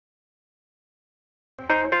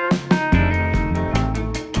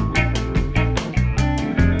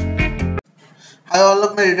Hi all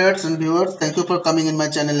of my readers and viewers, thank you for coming in my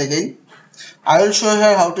channel again. I will show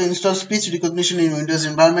here how to install speech recognition in Windows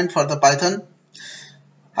environment for the Python.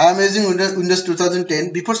 I am using Windows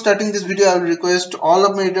 2010. Before starting this video, I will request all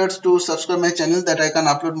of my readers to subscribe my channel that I can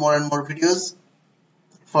upload more and more videos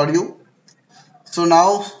for you. So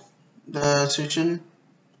now the session.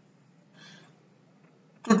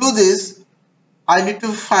 To do this, I need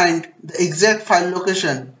to find the exact file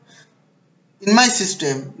location in my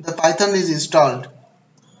system the Python is installed,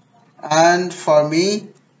 and for me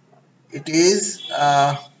it is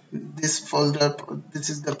this folder.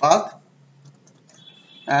 This is the path,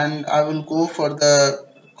 and I will go for the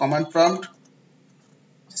command prompt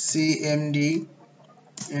cmd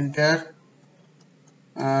enter.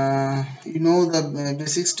 You know the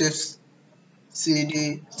basic steps: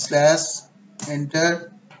 cd slash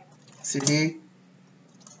enter, cd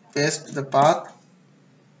paste the path.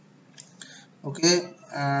 Okay,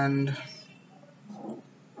 and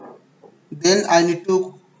then I need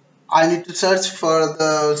to search for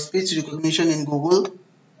the speech recognition in Google,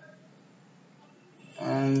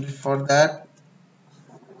 and for that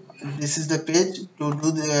this is the page. To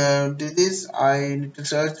do this, I need to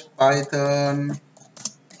search Python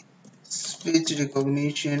speech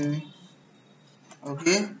recognition.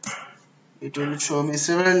 Okay, it will show me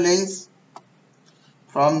several links.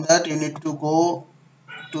 From that you need to go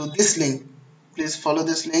to this link. Please follow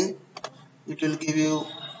this link. It will give you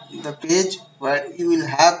the page where you will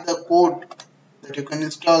have the code that you can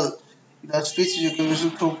install the speech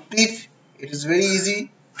recognition through TIFF. It is very easy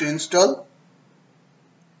to install.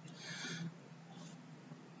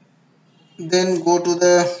 Then go to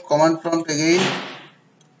the command prompt again,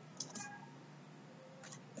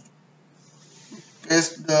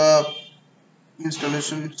 paste the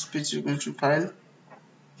installation speech recognition file,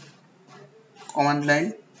 command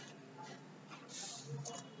line,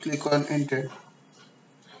 click on enter.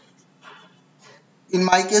 In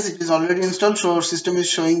my case it is already installed, so system is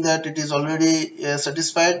showing that it is already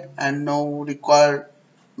satisfied and no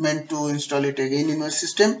requirement to install it again in your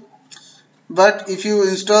system. But if you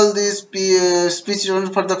install this speech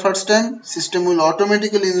recognition for the first time, system will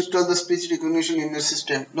automatically install the speech recognition in your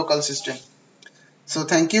system, local system. So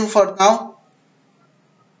thank you for now.